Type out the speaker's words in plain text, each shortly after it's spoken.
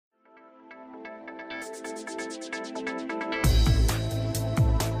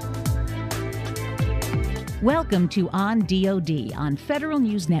Welcome to On DoD on Federal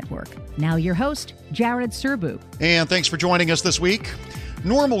News Network. Now your host, Jared Serbu. And thanks for joining us this week.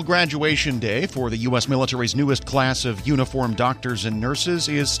 Normal graduation day for the U.S. military's newest class of uniformed doctors and nurses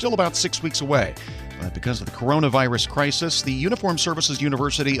is still about 6 weeks away. But because of the coronavirus crisis, the Uniformed Services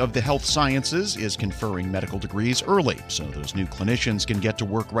University of the Health Sciences is conferring medical degrees early, so those new clinicians can get to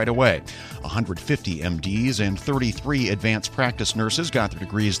work right away. 150 M.D.s and 33 advanced practice nurses got their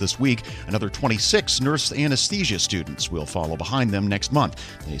degrees this week. Another 26 nurse anesthesia students will follow behind them next month.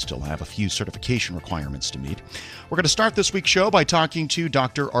 They still have a few certification requirements to meet. We're going to start this week's show by talking to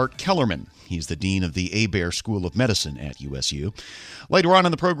Dr. Art Kellerman. He's the dean of the Hebert School of Medicine at USU. Later on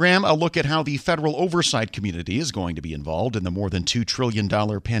in the program, a look at how the federal oversight community is going to be involved in the more than $2 trillion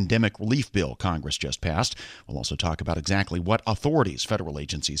pandemic relief bill Congress just passed. We'll also talk about exactly what authorities federal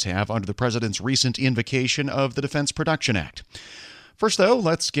agencies have under the president's recent invocation of the Defense Production Act. First, though,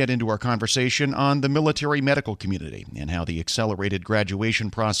 let's get into our conversation on the military medical community and how the accelerated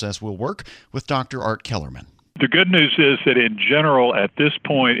graduation process will work with Dr. Art Kellerman. The good news is that in general, at this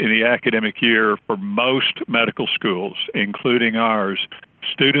point in the academic year, for most medical schools, including ours,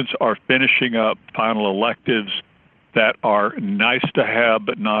 students are finishing up final electives that are nice to have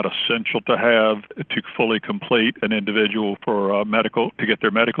but not essential to have to fully complete an individual for to get their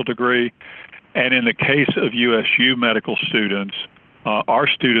medical degree. And in the case of USU medical students, our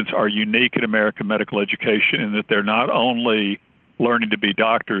students are unique in American medical education in that they're not only learning to be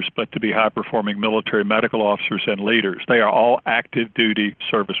doctors, but to be high-performing military medical officers and leaders. They are all active duty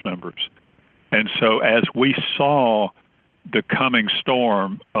service members. And so as we saw the coming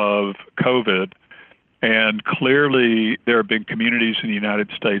storm of COVID, and clearly there have been communities in the United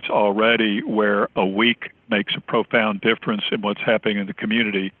States already where a week makes a profound difference in what's happening in the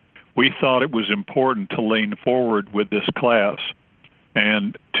community, we thought it was important to lean forward with this class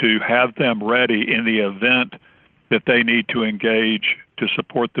and to have them ready in the event that they need to engage to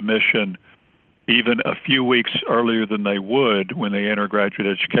support the mission even a few weeks earlier than they would when they enter graduate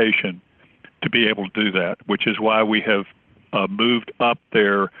education, to be able to do that, which is why we have moved up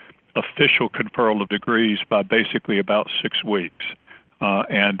their official conferral of degrees by basically about 6 weeks,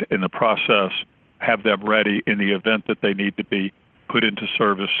 and in the process have them ready in the event that they need to be put into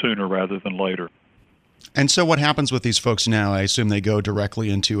service sooner rather than later. And so what happens with these folks now? I assume they go directly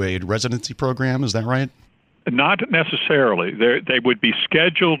into a residency program, is that right? Not necessarily. They would be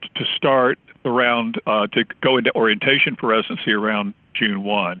scheduled to start around, to go into orientation for residency around June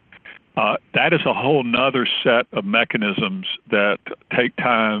 1. That is a whole nother set of mechanisms that take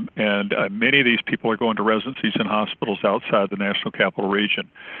time, and many of these people are going to residencies in hospitals outside the National Capital Region.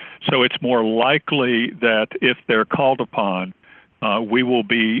 So it's more likely that if they're called upon, we will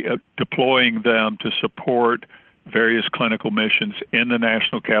be deploying them to support various clinical missions in the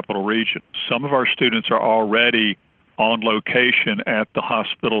National Capital Region. Some of our students are already on location at the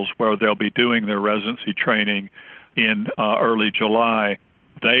hospitals where they'll be doing their residency training in early July.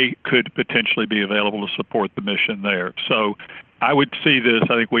 They could potentially be available to support the mission there. So I would see this,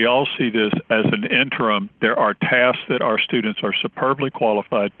 I think we all see this as an interim. There are tasks that our students are superbly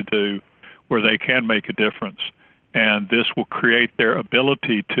qualified to do where they can make a difference. And this will create their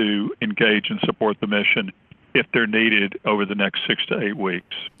ability to engage and support the mission if they're needed over the next 6 to 8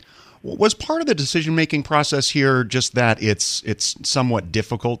 weeks. Was part of the decision-making process here just that it's somewhat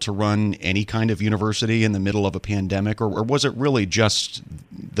difficult to run any kind of university in the middle of a pandemic, or was it really just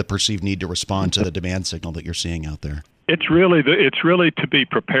the perceived need to respond to the demand signal that you're seeing out there? It's really to be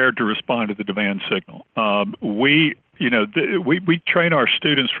prepared to respond to the demand signal. We train our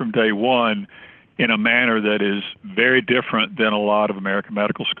students from day one in a manner that is very different than a lot of American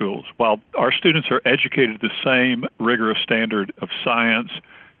medical schools. While our students are educated at the same rigorous standard of science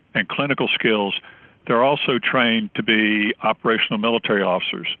and clinical skills, they're also trained to be operational military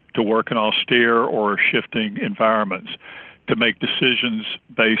officers, to work in austere or shifting environments, to make decisions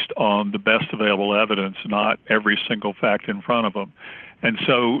based on the best available evidence, not every single fact in front of them. And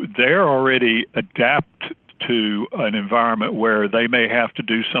so they're already adapted to an environment where they may have to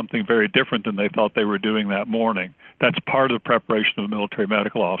do something very different than they thought they were doing that morning. That's part of the preparation of a military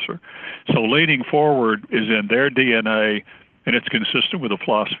medical officer. So leaning forward is in their DNA, and it's consistent with the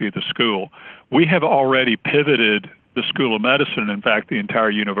philosophy of the school. We have already pivoted the School of Medicine, in fact, the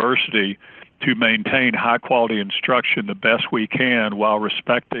entire university, to maintain high-quality instruction the best we can while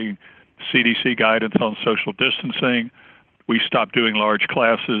respecting CDC guidance on social distancing. We stopped doing large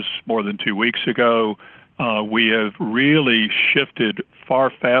classes more than 2 weeks ago. We have really shifted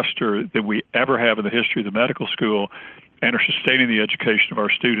far faster than we ever have in the history of the medical school and are sustaining the education of our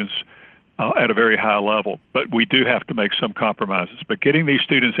students at a very high level. But we do have to make some compromises. But getting these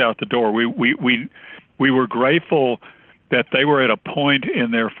students out the door, we were grateful that they were at a point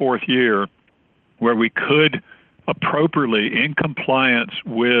in their fourth year where we could appropriately, in compliance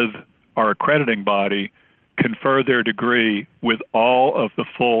with our accrediting body, confer their degree with all of the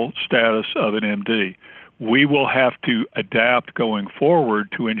full status of an MD. We will have to adapt going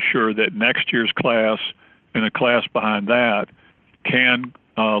forward to ensure that next year's class and the class behind that can,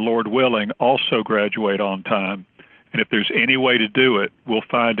 Lord willing, also graduate on time. And if there's any way to do it, we'll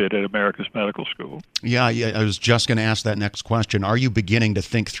find it at America's Medical School. Yeah, I was just going to ask that next question. Are you beginning to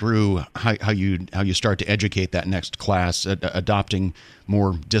think through how you start to educate that next class, adopting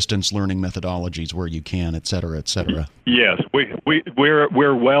more distance learning methodologies where you can, et cetera, et cetera? Yes,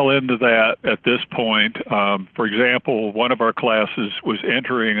 we're well into that at this point. For example, one of our classes was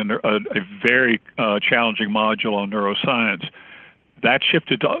entering a very challenging module on neuroscience. That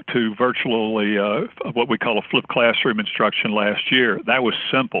shifted to virtually what we call a flipped classroom instruction last year. That was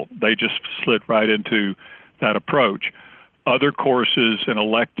simple. They just slid right into that approach. Other courses and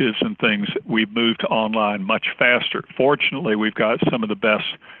electives and things, we've moved to online much faster. Fortunately, we've got some of the best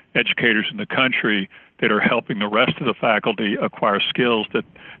educators in the country that are helping the rest of the faculty acquire skills that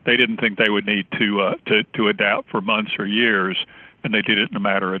they didn't think they would need to adapt for months or years, and they did it in a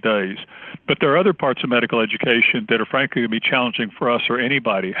matter of days. But there are other parts of medical education that are frankly going to be challenging for us or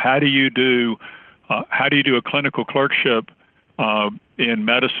anybody. How do you do a clinical clerkship in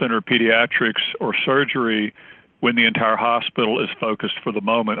medicine or pediatrics or surgery when the entire hospital is focused for the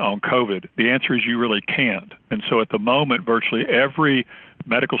moment on COVID? The answer is you really can't. And so at the moment, virtually every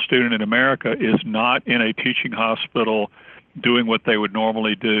medical student in America is not in a teaching hospital doing what they would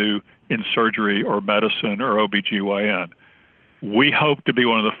normally do in surgery or medicine or OBGYN. We hope to be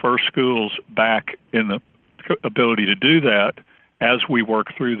one of the first schools back in the ability to do that as we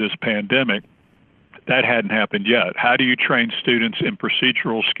work through this pandemic. That hadn't happened yet. How do you train students in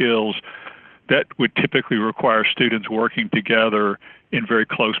procedural skills that would typically require students working together in very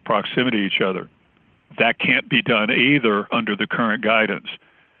close proximity to each other? That can't be done either under the current guidance.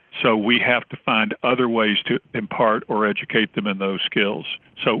 So we have to find other ways to impart or educate them in those skills.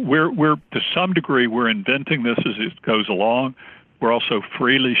 So we're to some degree, we're inventing this as it goes along. We're also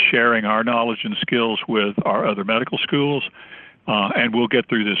freely sharing our knowledge and skills with our other medical schools, and we'll get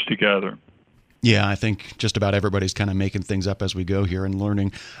through this together. Yeah, I think just about everybody's kind of making things up as we go here and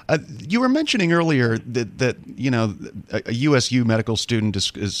learning. You were mentioning earlier that you know, a USU medical student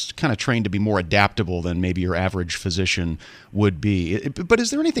is kind of trained to be more adaptable than maybe your average physician would be. But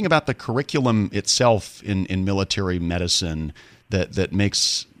is there anything about the curriculum itself in military medicine that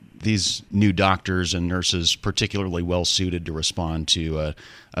makes these new doctors and nurses particularly well suited to respond to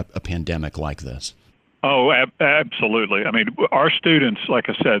a pandemic like this? Oh, absolutely. I mean, our students, like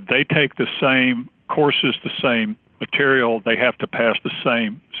I said, they take the same courses, the same material. They have to pass the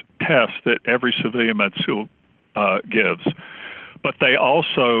same tests that every civilian med school gives. But they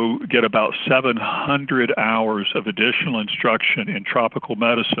also get about 700 hours of additional instruction in tropical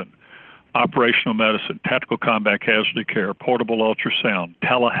medicine, operational medicine, tactical combat casualty care, portable ultrasound,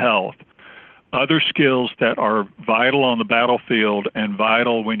 telehealth, other skills that are vital on the battlefield and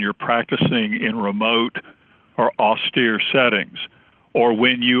vital when you're practicing in remote or austere settings, or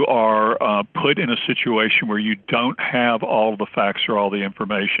when you are put in a situation where you don't have all the facts or all the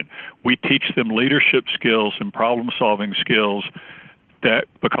information. We teach them leadership skills and problem-solving skills that,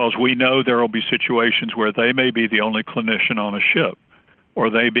 because we know there will be situations where they may be the only clinician on a ship, or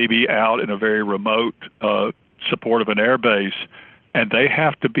they may be out in a very remote support of an air base, and they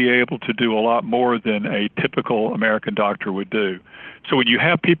have to be able to do a lot more than a typical American doctor would do. So when you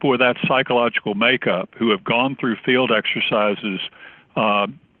have people with that psychological makeup who have gone through field exercises,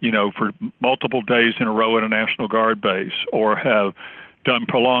 for multiple days in a row at a National Guard base, or have done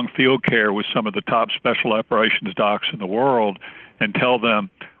prolonged field care with some of the top special operations docs in the world, and tell them,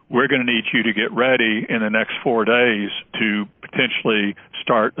 we're going to need you to get ready in the next 4 days to potentially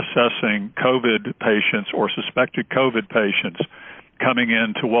start assessing COVID patients or suspected COVID patients coming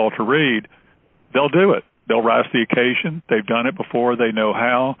into Walter Reed, they'll do it. They'll rise to the occasion. They've done it before. They know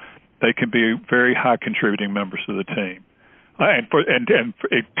how. They can be very high contributing members of the team. And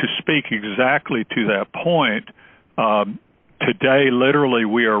to speak exactly to that point, today, literally,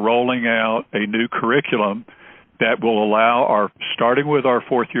 we are rolling out a new curriculum that will allow starting with our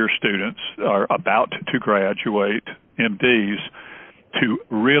fourth-year students, are about to graduate M.D.s, to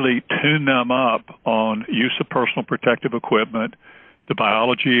really tune them up on use of personal protective equipment, the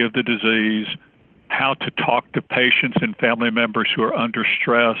biology of the disease, how to talk to patients and family members who are under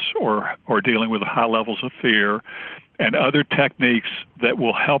stress or dealing with high levels of fear, and other techniques that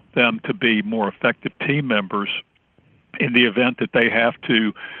will help them to be more effective team members in the event that they have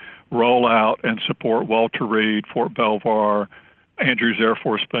to roll out and support Walter Reed, Fort Belvoir, Andrews Air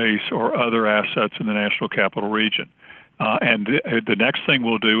Force Base, or other assets in the National Capital Region. And the next thing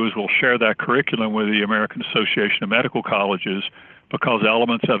we'll do is we'll share that curriculum with the American Association of Medical Colleges, because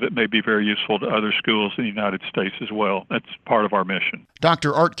elements of it may be very useful to other schools in the United States as well. That's part of our mission.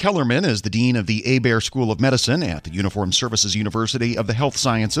 Dr. Art Kellerman is the Dean of the Hebert School of Medicine at the Uniformed Services University of the Health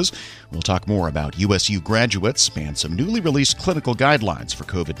Sciences. We'll talk more about USU graduates and some newly released clinical guidelines for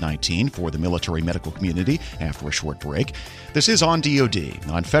COVID-19 for the military medical community after a short break. This is On DoD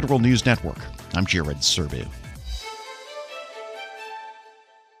on Federal News Network. I'm Jared Serbu.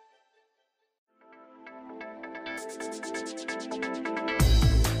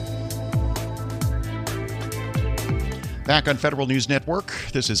 Back on Federal News Network,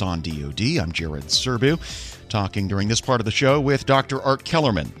 this is On DoD. I'm Jared Serbu, talking during this part of the show with Dr. Art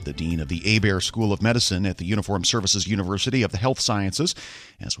Kellerman, the Dean of the Hebert School of Medicine at the Uniformed Services University of the Health Sciences.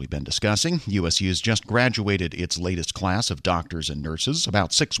 As we've been discussing, USU has just graduated its latest class of doctors and nurses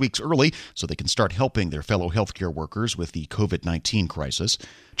about 6 weeks early so they can start helping their fellow healthcare workers with the COVID-19 crisis.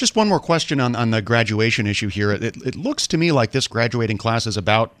 Just one more question on the graduation issue here. It looks to me like this graduating class is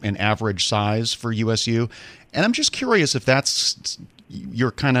about an average size for USU. And I'm just curious if that's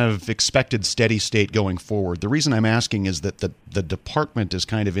your kind of expected steady state going forward. The reason I'm asking is that the department has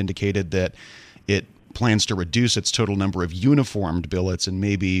kind of indicated that it plans to reduce its total number of uniformed billets and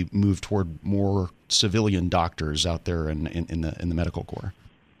maybe move toward more civilian doctors out there in the medical corps.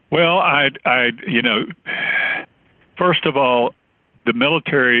 Well, first of all, the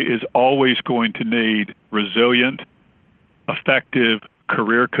military is always going to need resilient, effective,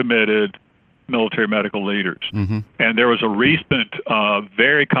 career-committed military medical leaders. Mm-hmm. And there was a recent,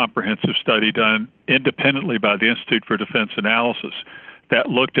 very comprehensive study done independently by the Institute for Defense Analysis that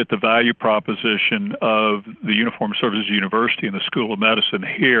looked at the value proposition of the Uniformed Services University and the School of Medicine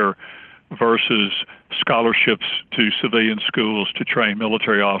here versus scholarships to civilian schools to train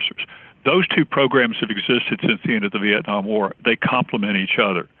military officers. Those two programs have existed since the end of the Vietnam War. They complement each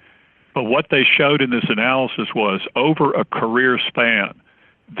other. But what they showed in this analysis was over a career span,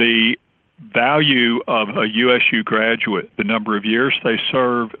 the value of a USU graduate, the number of years they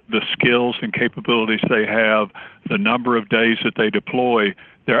serve, the skills and capabilities they have, the number of days that they deploy,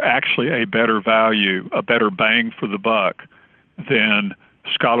 they're actually a better value, a better bang for the buck than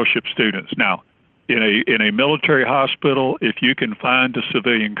scholarship students. Now, in a military hospital, if you can find a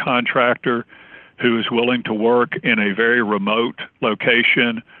civilian contractor who is willing to work in a very remote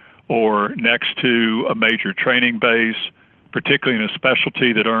location or next to a major training base, particularly in a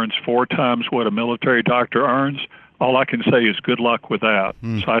specialty that earns 4 times what a military doctor earns, all I can say is good luck with that.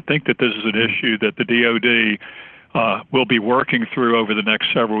 So I think that this is an issue that the DoD will be working through over the next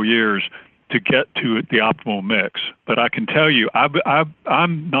several years to get to the optimal mix. But I can tell you,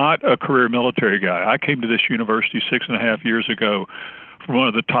 I'm not a career military guy. I came to this university 6.5 years ago from one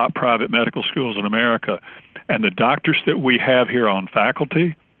of the top private medical schools in America, and the doctors that we have here on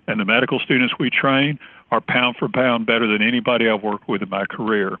faculty and the medical students we train are pound for pound better than anybody I've worked with in my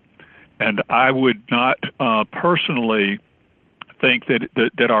career. And I would not personally think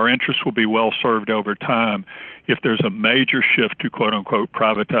that our interests will be well served over time if there's a major shift to quote-unquote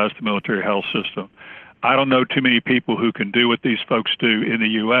privatize the military health system. I don't know too many people who can do what these folks do in the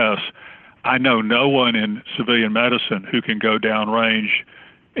U.S. I know no one in civilian medicine who can go downrange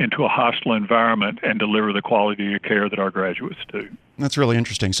into a hostile environment and deliver the quality of care that our graduates do. That's really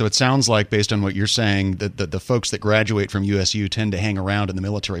interesting. So it sounds like, based on what you're saying, that the folks that graduate from USU tend to hang around in the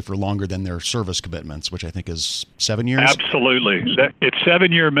military for longer than their service commitments, which I think is 7 years? Absolutely. It's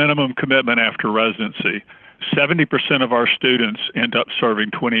 7-year minimum commitment after residency. 70% of our students end up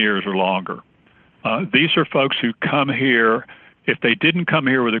serving 20 years or longer. These are folks who come here. If they didn't come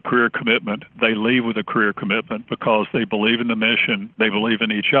here with a career commitment, they leave with a career commitment because they believe in the mission, they believe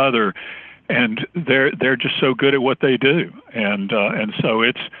in each other, and they're just so good at what they do. And so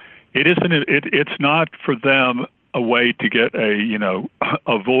it's not for them a way to get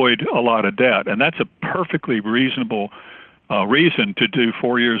avoid a lot of debt, and that's a perfectly reasonable reason to do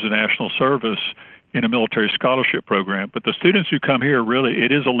 4 years of national service in a military scholarship program. But the students who come here, really,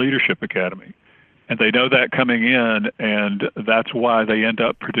 it is a leadership academy. And they know that coming in, and that's why they end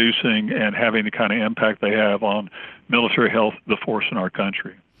up producing and having the kind of impact they have on military health, the force in our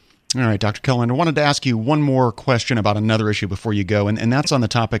country. All right, Dr. Kellerman, I wanted to ask you one more question about another issue before you go, and that's on the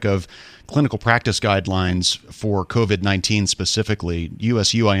topic of clinical practice guidelines for COVID-19 specifically.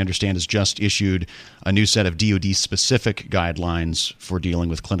 USU, I understand, has just issued a new set of DoD-specific guidelines for dealing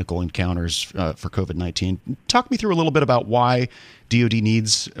with clinical encounters for COVID-19. Talk me through a little bit about why DoD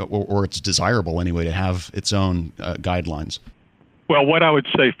needs, or it's desirable anyway, to have its own guidelines. Well, what I would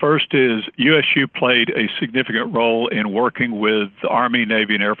say first is USU played a significant role in working with the Army,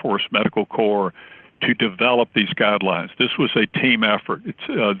 Navy, and Air Force Medical Corps to develop these guidelines. This was a team effort.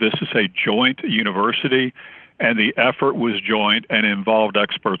 This is a joint university, and the effort was joint and involved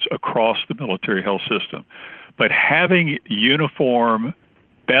experts across the military health system. But having uniform,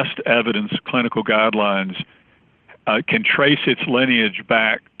 best evidence clinical guidelines can trace its lineage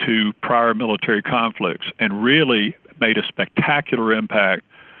back to prior military conflicts and really made a spectacular impact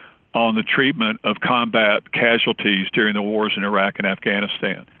on the treatment of combat casualties during the wars in Iraq and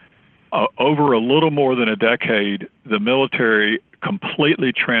Afghanistan. Over a little more than a decade, the military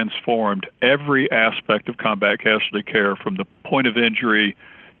completely transformed every aspect of combat casualty care, from the point of injury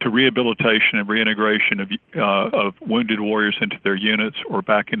to rehabilitation and reintegration of wounded warriors into their units or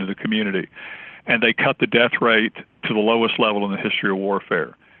back into the community. And they cut the death rate to the lowest level in the history of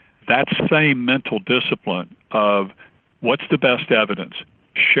warfare. That same mental discipline of what's the best evidence,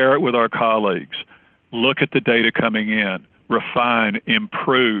 share it with our colleagues, look at the data coming in, refine,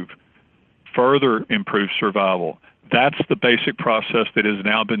 improve, further improve survival. That's the basic process that has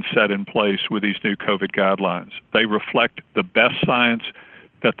now been set in place with these new COVID guidelines. They reflect the best science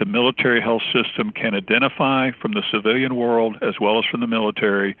that the military health system can identify from the civilian world as well as from the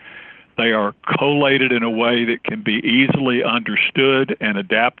military. They are collated in a way that can be easily understood and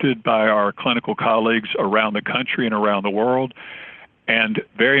adapted by our clinical colleagues around the country and around the world. And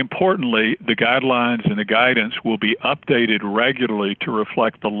very importantly, the guidelines and the guidance will be updated regularly to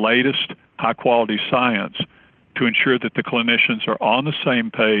reflect the latest high-quality science to ensure that the clinicians are on the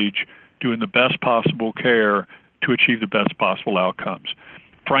same page, doing the best possible care to achieve the best possible outcomes.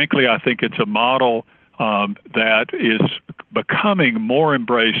 Frankly, I think it's a model that is becoming more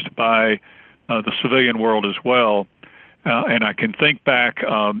embraced by the civilian world as well. And I can think back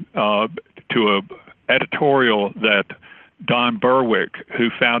to an editorial that Don Berwick, who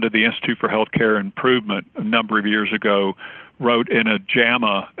founded the Institute for Healthcare Improvement a number of years ago, wrote in a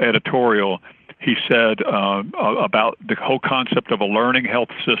JAMA editorial. He said about the whole concept of a learning health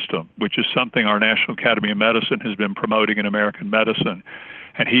system, which is something our National Academy of Medicine has been promoting in American medicine.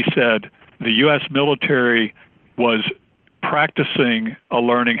 And he said the U.S. military was practicing a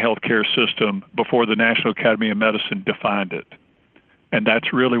learning healthcare system before the National Academy of Medicine defined it. And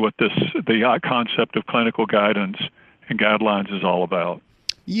that's really what the concept of clinical guidance and guidelines is all about.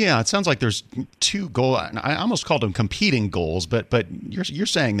 Yeah, it sounds like there's two goals. I almost called them competing goals, but you're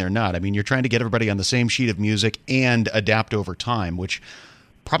saying they're not. I mean, you're trying to get everybody on the same sheet of music and adapt over time, which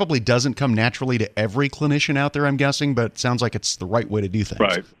probably doesn't come naturally to every clinician out there, I'm guessing, but it sounds like it's the right way to do things.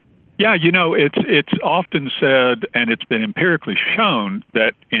 Right. Yeah, it's often said, and it's been empirically shown,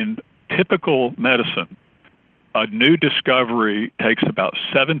 that in typical medicine, a new discovery takes about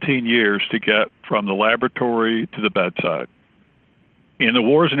 17 years to get from the laboratory to the bedside. In the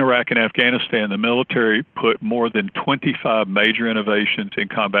wars in Iraq and Afghanistan, the military put more than 25 major innovations in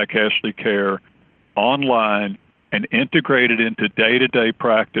combat casualty care online and integrated into day-to-day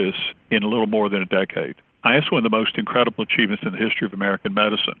practice in a little more than a decade. That's one of the most incredible achievements in the history of American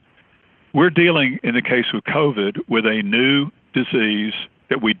medicine. We're dealing, in the case of COVID, with a new disease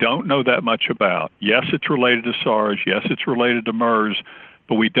that we don't know that much about. Yes, it's related to SARS. Yes, it's related to MERS.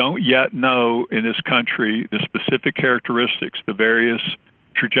 But we don't yet know in this country the specific characteristics, the various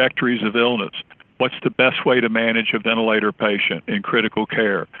trajectories of illness. What's the best way to manage a ventilator patient in critical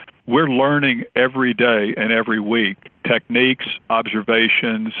care? We're learning every day and every week techniques,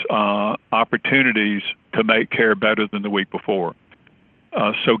 observations, opportunities to make care better than the week before.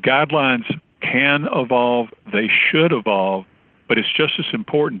 So guidelines can evolve, they should evolve, but it's just as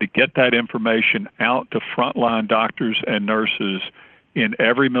important to get that information out to frontline doctors and nurses in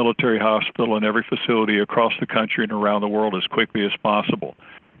every military hospital and every facility across the country and around the world as quickly as possible.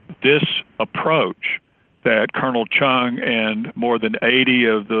 This approach that Colonel Chung and more than 80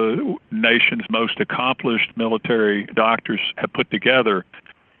 of the nation's most accomplished military doctors have put together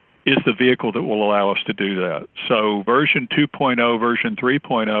is the vehicle that will allow us to do that. So version 2.0, version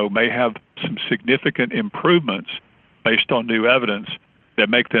 3.0 may have some significant improvements based on new evidence that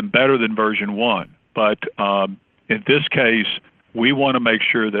make them better than version 1. But in this case, we want to make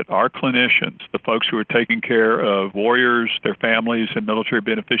sure that our clinicians, the folks who are taking care of warriors, their families, and military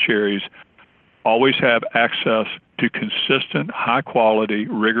beneficiaries, always have access to consistent, high-quality,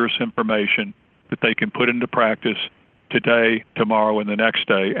 rigorous information that they can put into practice today, tomorrow, and the next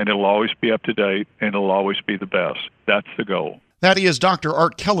day, and it'll always be up to date, and it'll always be the best. That's the goal. That is Dr.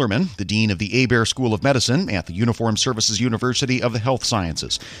 Art Kellerman, the Dean of the Hebert School of Medicine at the Uniformed Services University of the Health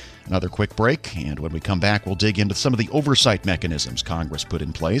Sciences. Another quick break, and when we come back, we'll dig into some of the oversight mechanisms Congress put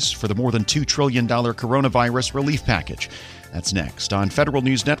in place for the more than $2 trillion coronavirus relief package. That's next on Federal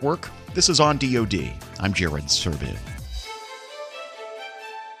News Network. This is On DoD. I'm Jared Serbu.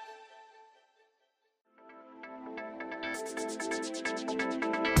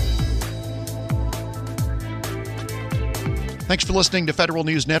 Thanks for listening to Federal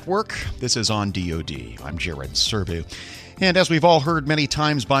News Network. This is On DoD. I'm Jared Serbu. And as we've all heard many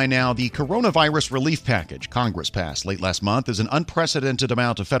times by now, the coronavirus relief package Congress passed late last month is an unprecedented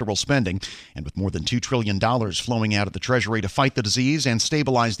amount of federal spending. And with more than $2 trillion flowing out of the Treasury to fight the disease and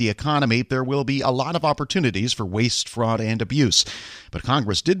stabilize the economy, there will be a lot of opportunities for waste, fraud, and abuse. But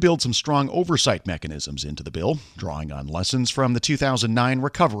Congress did build some strong oversight mechanisms into the bill, drawing on lessons from the 2009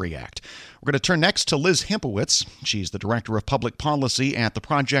 Recovery Act. We're going to turn next to Liz Hempowitz. She's the Director of Public Policy at the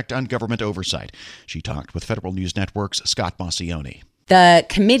Project on Government Oversight. She talked with Federal News Network's Scott Maucione. The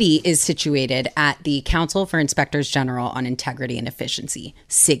committee is situated at the Council for Inspectors General on Integrity and Efficiency,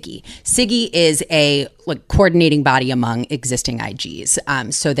 CIGI. CIGI is a coordinating body among existing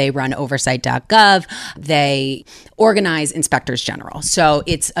IGs. So they run oversight.gov. They organize inspectors general. So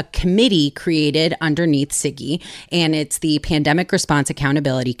it's a committee created underneath CIGI, and it's the Pandemic Response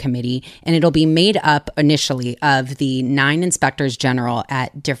Accountability Committee, and it'll be made up initially of the 9 inspectors general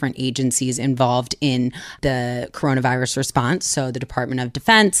at different agencies involved in the coronavirus response. So the Department of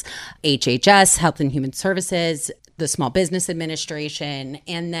Defense, HHS, Health and Human Services, the Small Business Administration,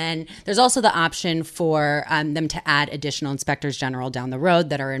 and then there's also the option for them to add additional inspectors general down the road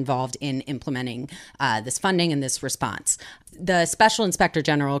that are involved in implementing this funding and this response. The Special Inspector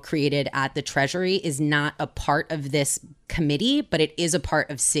General created at the Treasury is not a part of this committee, but it is a part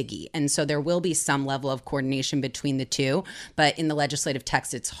of CIGI. And so there will be some level of coordination between the two, but in the legislative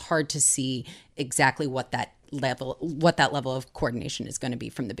text, it's hard to see exactly what that level of coordination is going to be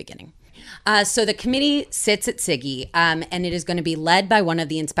from the beginning. So the committee sits at CIGI, and it is going to be led by one of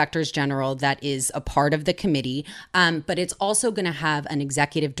the inspectors general that is a part of the committee, but it's also going to have an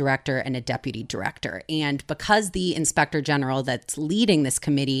executive director and a deputy director. And because the inspector general that's leading this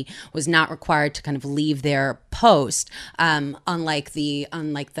committee was not required to kind of leave their post, unlike the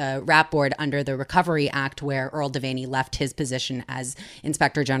RAP board under the Recovery Act, where Earl Devaney left his position as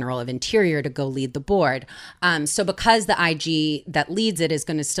inspector general of Interior to go lead the board. So because the IG that leads it is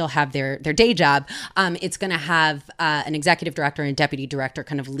going to still have their day job, it's going to have an executive director and deputy director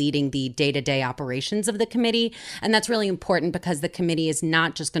kind of leading the day-to-day operations of the committee. And that's really important because the committee is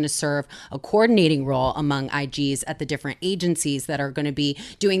not just going to serve a coordinating role among IGs at the different agencies that are going to be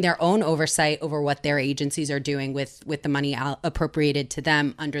doing their own oversight over what their agencies are doing with the money appropriated to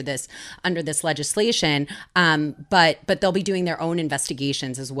them under this legislation. But they'll be doing their own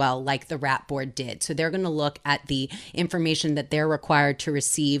investigations as well, like the RAP board did. So they're going to look at the information that they're required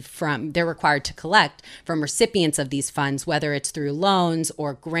to collect from recipients of these funds, whether it's through loans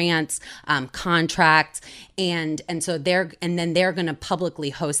or grants, contracts, and then they're going to publicly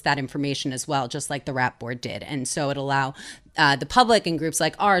host that information as well, just like the RAP board did. And so it'll allow the public and groups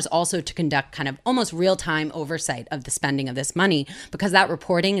like ours also to conduct kind of almost real-time oversight of the spending of this money, because that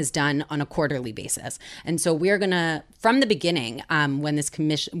reporting is done on a quarterly basis. And so we're going to, from the beginning, when this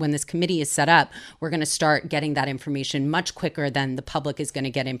committee is set up, we're going to start getting that information much quicker than the public is going to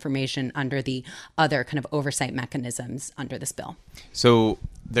get information under the other kind of oversight mechanisms under this bill. So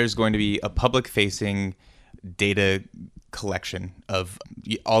there's going to be a public-facing data collection of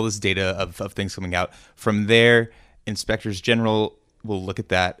all this data of things coming out. From there, inspectors general will look at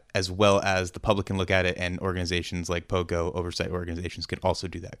that, as well as the public can look at it, and organizations like POGO, oversight organizations, can also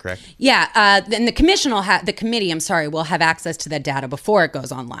do that, correct? Yeah, and the committee will have access to that data before it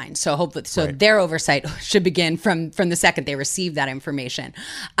goes online. So hopefully, right. Their oversight should begin from the second they receive that information.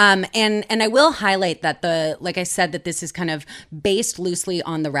 And I will highlight that like I said, that this is kind of based loosely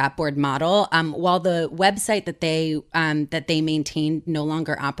on the RAP board model. While the website that they maintain no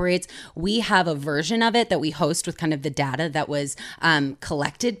longer operates, we have a version of it that we host with kind of the data that was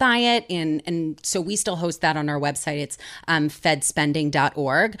collected by it. And so we still host that on our website. It's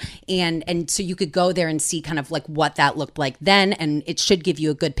fedspending.org. And so you could go there and see kind of like what that looked like then, and it should give you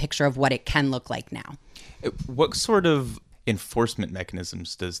a good picture of what it can look like now. What sort of enforcement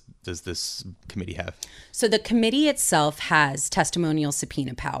mechanisms does this committee have? So the committee itself has testimonial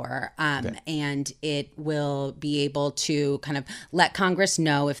subpoena power, and it will be able to kind of let Congress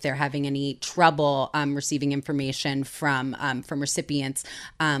know if they're having any trouble receiving information from recipients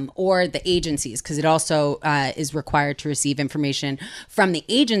or the agencies, because it also is required to receive information from the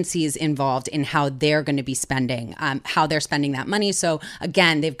agencies involved in how they're going to be spending, how they're spending that money. So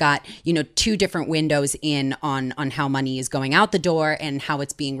again, they've got two different windows in on how money is going out the door and how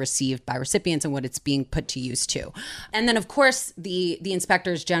it's being received by recipients and what it's being put to use to. And then, of course, the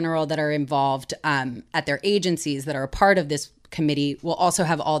inspectors general that are involved at their agencies that are a part of this committee will also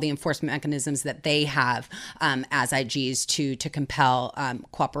have all the enforcement mechanisms that they have as IGs to compel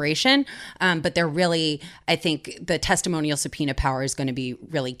cooperation. But they're really, I think the testimonial subpoena power is going to be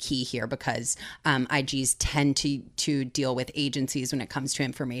really key here, because IGs tend to deal with agencies when it comes to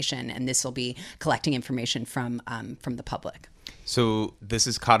information, and this will be collecting information from the public. So this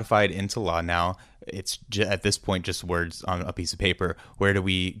is codified into law now. It's at this point just words on a piece of paper. Where do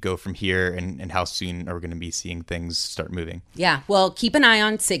we go from here, and how soon are we going to be seeing things start moving? Yeah, well, keep an eye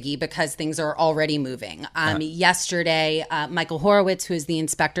on SIGI, because things are already moving. Yesterday, Michael Horowitz, who is the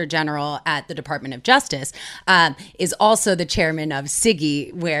Inspector General at the Department of Justice, is also the chairman of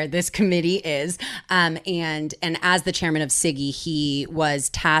SIGI, where this committee is. And as the chairman of SIGI, he was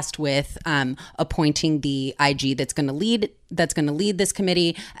tasked with appointing the IG that's going to lead this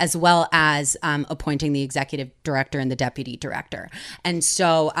committee, as well as appointing the executive director and the deputy director. And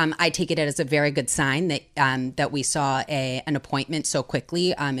so I take it as a very good sign that we saw an appointment so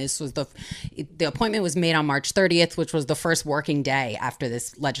quickly. This was the appointment was made on March 30th, which was the first working day after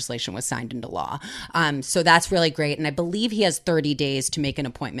this legislation was signed into law. So that's really great. And I believe he has 30 days to make an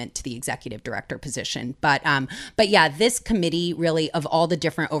appointment to the executive director position. But yeah, this committee, really, of all the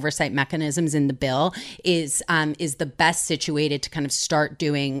different oversight mechanisms in the bill, is the best situated to kind of start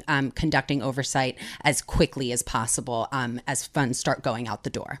doing conducting oversight as quickly as possible as funds start going out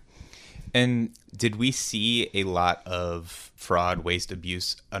the door. And did we see a lot of fraud, waste,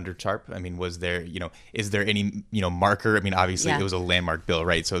 abuse under TARP? I mean, was there, is there any, marker? I mean, obviously It was a landmark bill,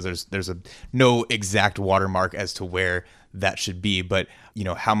 right? So there's no exact watermark as to where that should be, but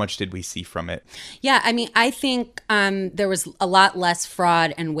how much did we see from it? Yeah, I mean, I think there was a lot less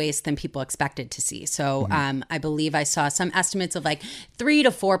fraud and waste than people expected to see. So I believe I saw some estimates of like 3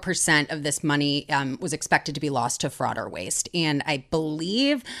 to 4% of this money was expected to be lost to fraud or waste. And I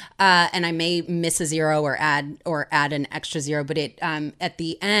believe, and I may miss a zero or add an extra zero, but it at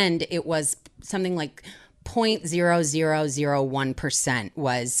the end it was something like 0.0001%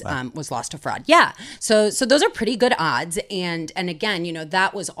 was lost to fraud. Yeah. So those are pretty good odds. And again,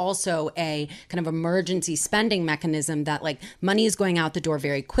 that was also a kind of emergency spending mechanism that money is going out the door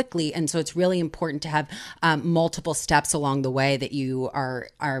very quickly. And so it's really important to have multiple steps along the way that you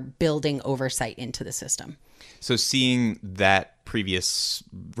are building oversight into the system. So seeing that previous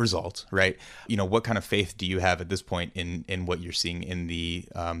result, right? What kind of faith do you have at this point in what you're seeing in the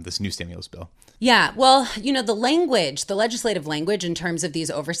this new stimulus bill? Yeah, well, the legislative language in terms of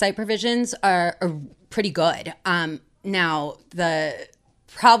these oversight provisions are pretty good. Now, the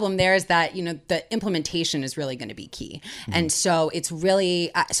problem there is that, the implementation is really going to be key. Mm-hmm. And so it's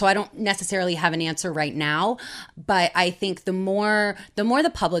really, so I don't necessarily have an answer right now, but I think the more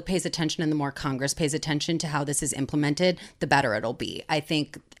the public pays attention and the more Congress pays attention to how this is implemented, the better it'll be. I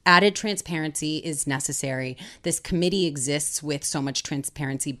think added transparency is necessary. This committee exists with so much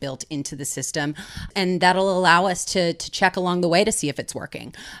transparency built into the system, and that'll allow us to check along the way to see if it's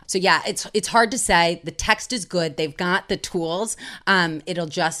working. So yeah, it's hard to say. The text is good. They've got the tools. It'll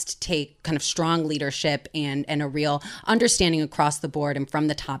just take kind of strong leadership and a real understanding across the board and from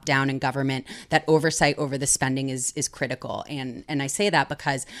the top down in government that oversight over the spending is critical. And I say that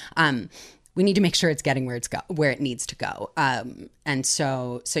because we need to make sure it's getting where it needs to go. And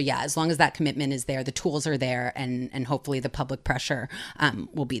so yeah, as long as that commitment is there, the tools are there, and hopefully the public pressure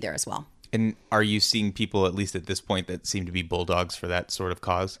will be there as well. And are you seeing people, at least at this point, that seem to be bulldogs for that sort of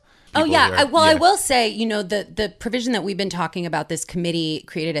cause? Oh, yeah. I will say, the provision that we've been talking about, this committee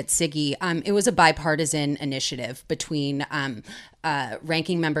created at SIGI, it was a bipartisan initiative between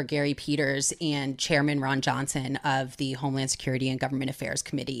Ranking Member Gary Peters and Chairman Ron Johnson of the Homeland Security and Government Affairs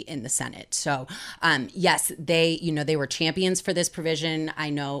Committee in the Senate. So, yes, they were champions for this provision. I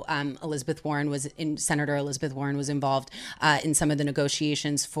know Senator Elizabeth Warren was involved in some of the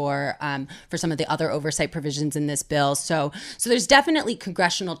negotiations for some of the other oversight provisions in this bill. So there's definitely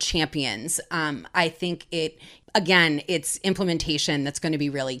congressional champions. I think again, it's implementation that's going to be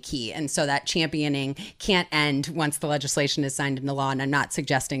really key. And so that championing can't end once the legislation is signed into law. And I'm not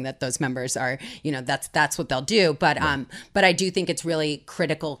suggesting that those members are, that's what they'll do. But I do think it's really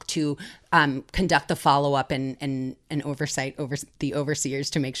critical to conduct the follow-up and oversight over the overseers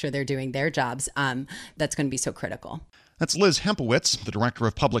to make sure they're doing their jobs. That's going to be so critical. That's Liz Hempowitz, the Director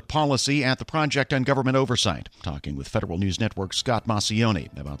of Public Policy at the Project on Government Oversight, talking with Federal News Network's Scott Maucione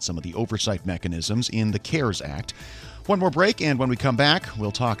about some of the oversight mechanisms in the CARES Act. One more break, and when we come back,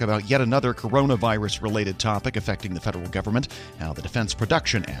 we'll talk about yet another coronavirus-related topic affecting the federal government, how the Defense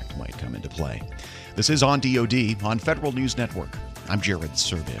Production Act might come into play. This is On DoD on Federal News Network. I'm Jared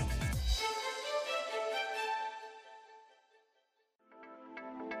Serbu.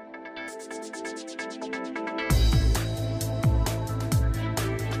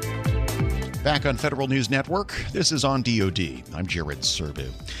 Back on Federal News Network, this is On DoD. I'm Jared Serbu.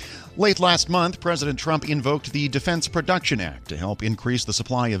 Late last month, President Trump invoked the Defense Production Act to help increase the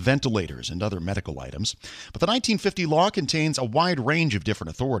supply of ventilators and other medical items. But the 1950 law contains a wide range of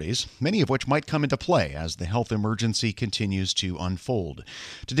different authorities, many of which might come into play as the health emergency continues to unfold.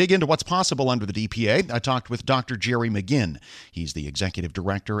 To dig into what's possible under the DPA, I talked with Dr. Jerry McGinn. He's the executive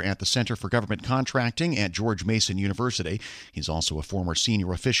director at the Center for Government Contracting at George Mason University. He's also a former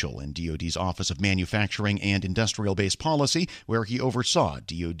senior official in DoD's Office of Manufacturing and Industrial-Based Policy, where he oversaw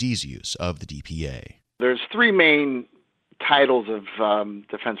DoD's use of the DPA. There's three main titles of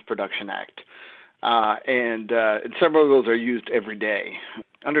Defense Production Act, and several of those are used every day.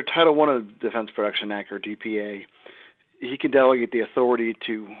 Under Title I of the Defense Production Act, or DPA, he can delegate the authority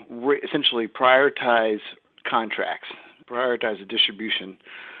to essentially prioritize contracts, prioritize the distribution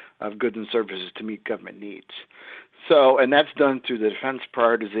of goods and services to meet government needs. So, and that's done through the Defense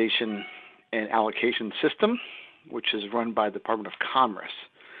Prioritization and Allocation System, which is run by the Department of Commerce.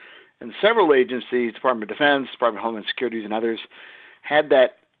 And several agencies, Department of Defense, Department of Homeland Security, and others, had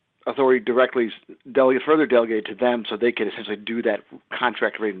that authority directly further delegated to them so they could essentially do that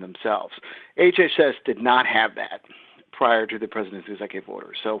contract rating themselves. HHS did not have that prior to the President's executive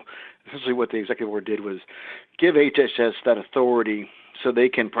order. So essentially what the executive order did was give HHS that authority so they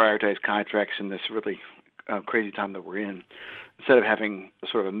can prioritize contracts in this really crazy time that we're in, instead of having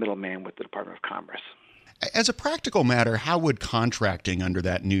sort of a middleman with the Department of Commerce. As a practical matter, how would contracting under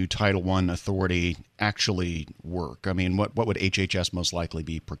that new Title I authority actually work? I mean, what would HHS most likely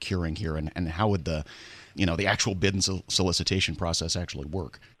be procuring here, and how would the actual bid and solicitation process actually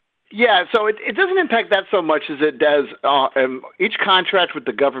work? Yeah, so it doesn't impact that so much as it does. Each contract with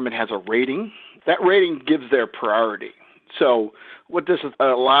the government has a rating. That rating gives their priority. So what this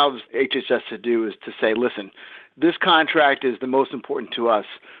allows HHS to do is to say, listen, this contract is the most important to us,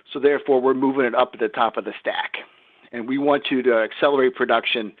 so therefore we're moving it up at the top of the stack. And we want you to accelerate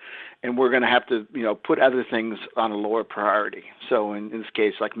production, and we're going to have to, put other things on a lower priority. So in this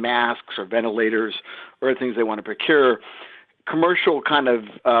case, like masks or ventilators or other things they want to procure, commercial kind of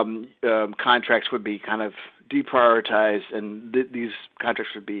contracts would be kind of deprioritized, and these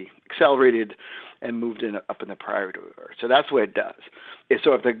contracts would be accelerated and moved up in the priority order. So that's what it does.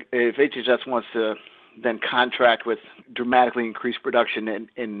 So if HHS wants to then contract with dramatically increased production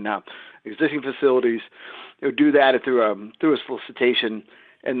in existing facilities, it would do that through a solicitation,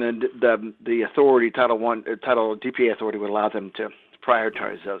 and then the authority, Title DPA authority, would allow them to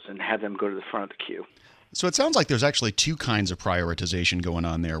prioritize those and have them go to the front of the queue. So it sounds like there's actually two kinds of prioritization going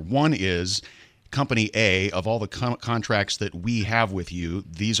on there. One is Company A, of all the contracts that we have with you,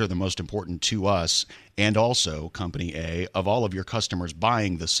 these are the most important to us. And also, Company A, of all of your customers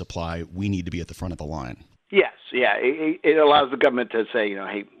buying this supply, we need to be at the front of the line. Yes, yeah. It allows the government to say,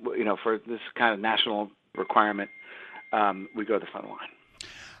 hey, for this kind of national requirement, we go to the front line.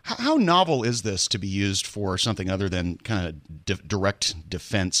 How novel is this to be used for something other than kind of direct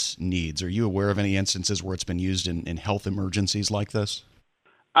defense needs? Are you aware of any instances where it's been used in health emergencies like this?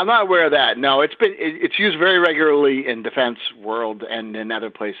 I'm not aware of that. No, it's used very regularly in defense world and in other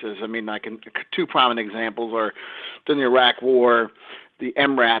places. I mean, two prominent examples are during the Iraq War, the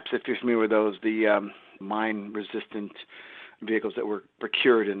MRAPs, if you're familiar with those, the mine-resistant vehicles that were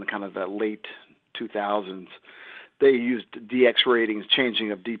procured in the kind of the late 2000s. They used DX ratings,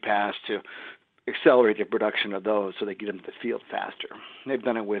 changing of DPAS to accelerate the production of those so they get them to the field faster. They've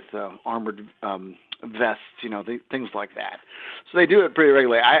done it with armored vests, things like that. So they do it pretty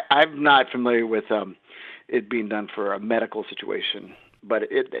regularly. I'm not familiar with it being done for a medical situation, but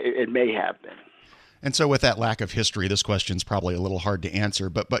it may have been. And so with that lack of history, this question's probably a little hard to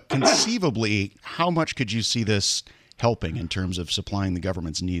answer, but conceivably, how much could you see this helping in terms of supplying the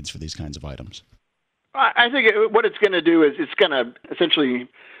government's needs for these kinds of items? I think what it's going to do is it's going to essentially,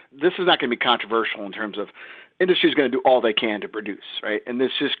 this is not going to be controversial in terms of industry is going to do all they can to produce, right? And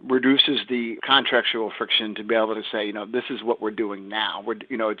this just reduces the contractual friction to be able to say, this is what we're doing now.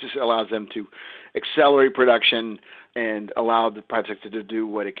 It just allows them to accelerate production and allow the private sector to do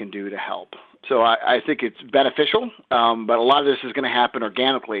what it can do to help. So I think it's beneficial, but a lot of this is going to happen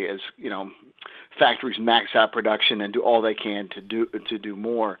organically as, factories max out production and do all they can to do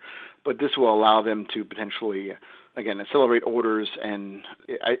more. But this will allow them to potentially, again, accelerate orders, and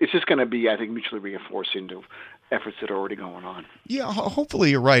it's just going to be, I think, mutually reinforcing to efforts that are already going on. Yeah,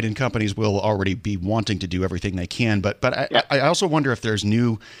 hopefully you're right, and companies will already be wanting to do everything they can. But I also wonder if there's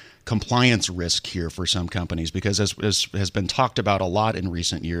new compliance risk here for some companies, because as has been talked about a lot in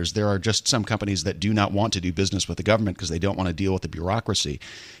recent years, there are just some companies that do not want to do business with the government because they don't want to deal with the bureaucracy.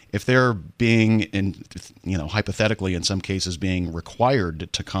 If they're being, hypothetically in some cases being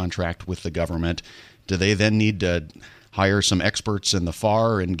required to contract with the government, do they then need to hire some experts in the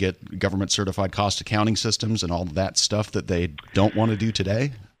FAR and get government certified cost accounting systems and all that stuff that they don't want to do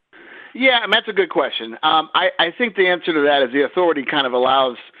today? Yeah, that's a good question. I think the answer to that is the authority kind of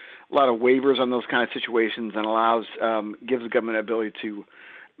allows a lot of waivers on those kind of situations and gives the government ability to,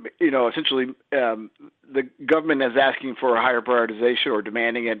 essentially the government is asking for a higher prioritization or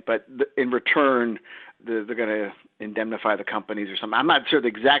demanding it, but in return they're going to indemnify the companies or something. I'm not sure the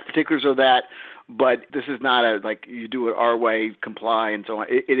exact particulars of that, but this is not you do it our way, comply, and so on.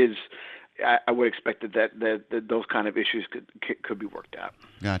 It is. I would expect that those kind of issues could be worked out.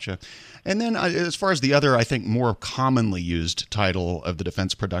 Gotcha. And then as far as the other, I think, more commonly used title of the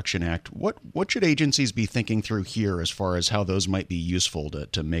Defense Production Act, what should agencies be thinking through here as far as how those might be useful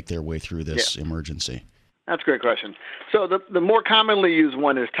to make their way through this emergency? That's a great question. So the more commonly used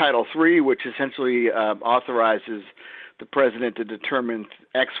one is Title III, which essentially authorizes the president to determine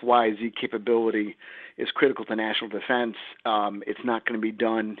XYZ capability is critical to national defense. It's not going to be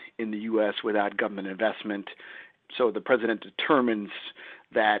done in the U.S. without government investment. So the president determines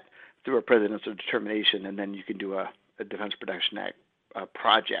that through a presidential determination, and then you can do a Defense Production Act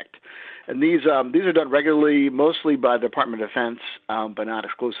project. And these are done regularly, mostly by the Department of Defense, but not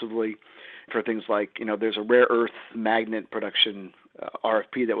exclusively, for things like, there's a rare earth magnet production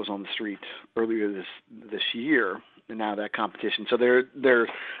RFP that was on the street earlier this year. And now that competition. So they're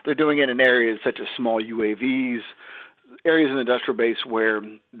doing it in areas such as small UAVs, areas in the industrial base where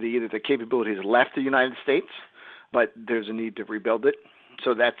either the capability has left the United States, but there's a need to rebuild it.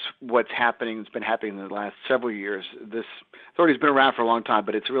 So that's what's happening. It's been happening in the last several years. This authority has been around for a long time,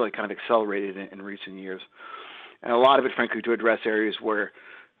 but it's really kind of accelerated in recent years. And a lot of it, frankly, to address areas where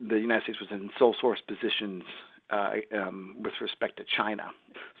the United States was in sole source positions with respect to China.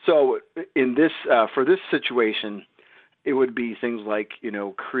 So in this, for this situation, it would be things like,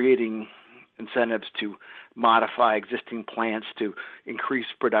 creating incentives to modify existing plants to increase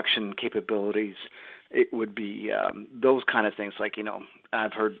production capabilities. It would be those kind of things like,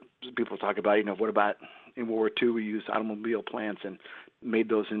 I've heard people talk about, what about in World War II we used automobile plants and made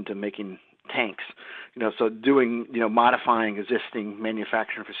those into making tanks. So doing, modifying existing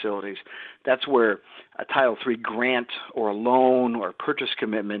manufacturing facilities, that's where a Title III grant or a loan or a purchase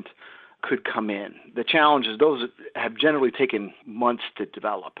commitment could come in. The challenge is those have generally taken months to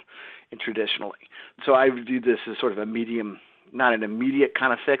develop traditionally. So I view this as sort of a medium, not an immediate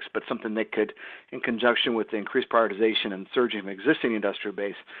kind of fix, but something that could, in conjunction with the increased prioritization and surging of existing industrial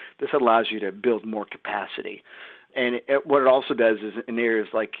base, this allows you to build more capacity. And what it also does is in areas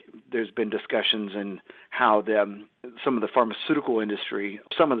like there's been discussions in how some of the pharmaceutical industry,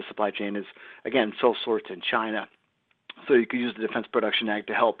 some of the supply chain is, again, sole sourced in China. So you could use the Defense Production Act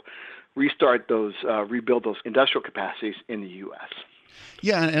to help restart those, rebuild those industrial capacities in the U.S.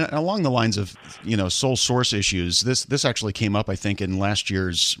 Yeah, and along the lines of, sole source issues, this actually came up, I think, in last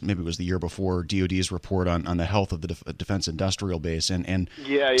year's, maybe it was the year before, DOD's report on the health of the defense industrial base. And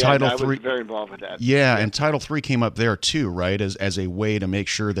Title III, I was very involved with that. Yeah, and Title III came up there too, right, as a way to make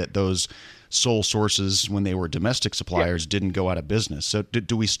sure that those sole sources, when they were domestic suppliers, didn't go out of business. So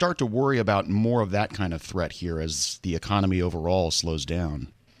do we start to worry about more of that kind of threat here as the economy overall slows down?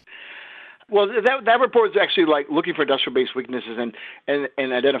 Well, that report is actually like looking for industrial base weaknesses and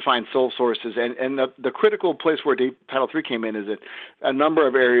identifying sole sources. And the critical place where Title III came in is that a number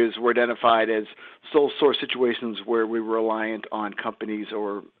of areas were identified as sole source situations where we were reliant on companies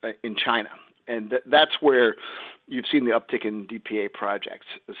or in China. And that's where you've seen the uptick in DPA projects.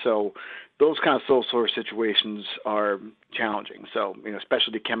 So those kind of sole source situations are challenging. So,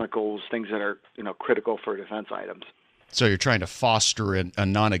 specialty chemicals, things that are, critical for defense items. So you're trying to foster a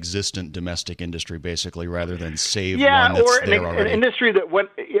non-existent domestic industry, basically, rather than save one that's or there already. an industry that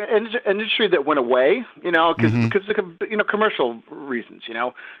went away, because commercial reasons,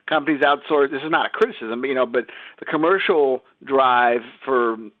 companies outsource. This is not a criticism, but the commercial drive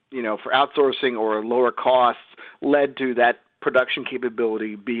for outsourcing or lower costs led to that production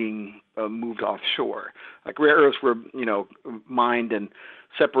capability being moved offshore. Like rare earths were, mined and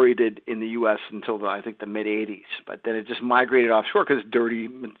separated in the U.S. until I think the mid '80s, but then it just migrated offshore because dirty,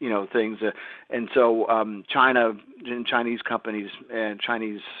 things, and so China and Chinese companies and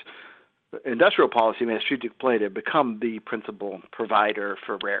Chinese industrial policy made a strategic play to become the principal provider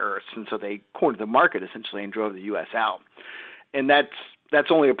for rare earths, and so they cornered the market essentially and drove the U.S. out, and that's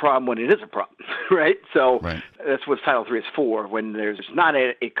only a problem when it is a problem, right? So That's what Title III is for, when there's not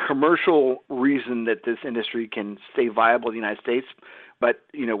a commercial reason that this industry can stay viable in the United States, but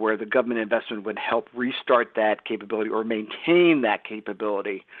where the government investment would help restart that capability or maintain that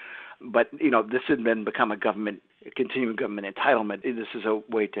capability. But this had then become a continuing government entitlement. This is a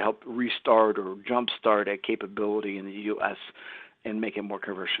way to help restart or jumpstart a capability in the U.S. and make it more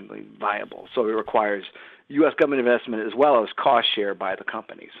commercially viable. So it requires U.S. government investment as well as cost share by the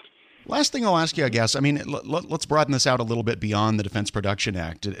companies. Last thing I'll ask you, I guess, let's broaden this out a little bit beyond the Defense Production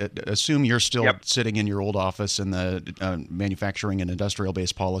Act. Assume you're still sitting in your old office in the Manufacturing and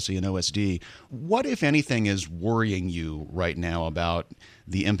Industrial-Based Policy in OSD. What, if anything, is worrying you right now about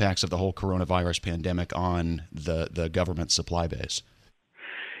the impacts of the whole coronavirus pandemic on the government supply base?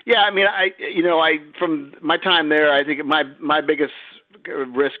 Yeah, I from my time there, I think my biggest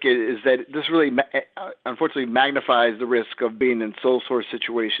risk is that this really, unfortunately, magnifies the risk of being in sole source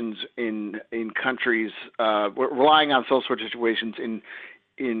situations in countries, relying on sole source situations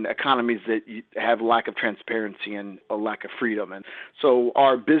in economies that have lack of transparency and a lack of freedom. And so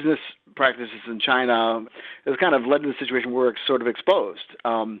our business practices in China has kind of led to the situation where it's sort of exposed.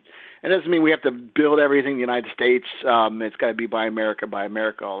 It doesn't mean we have to build everything in the United States. It's got to be buy America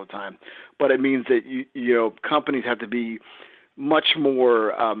all the time. But it means that companies have to be much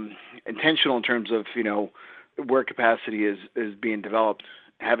more intentional in terms of where capacity is being developed.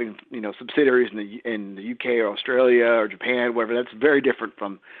 Having subsidiaries in the UK or Australia or Japan, whatever, that's very different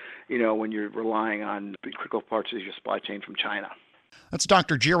from when you're relying on critical parts of your supply chain from China. That's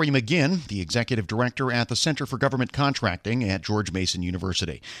Dr. Jerry McGinn, the Executive Director at the Center for Government Contracting at George Mason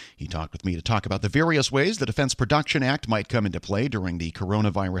University. He talked with me to talk about the various ways the Defense Production Act might come into play during the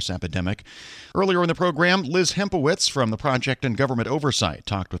coronavirus epidemic. Earlier in the program, Liz Hempowitz from the Project on Government Oversight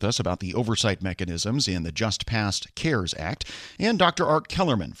talked with us about the oversight mechanisms in the just-passed CARES Act. And Dr. Art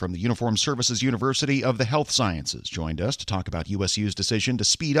Kellerman from the Uniformed Services University of the Health Sciences joined us to talk about USU's decision to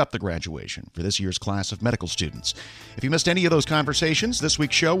speed up the graduation for this year's class of medical students. If you missed any of those conversations, this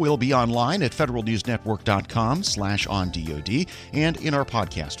week's show will be online at federalnewsnetwork.com/ondod and in our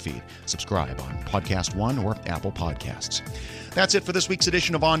podcast feed. Subscribe on Podcast One or Apple Podcasts. That's it for this week's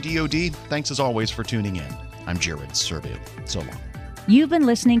edition of On DoD. Thanks as always for tuning in. I'm Jared Serbu. So long. You've been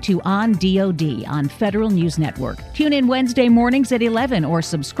listening to On DoD on Federal News Network. Tune in Wednesday mornings at 11 or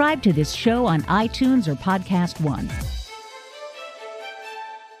subscribe to this show on iTunes or Podcast One.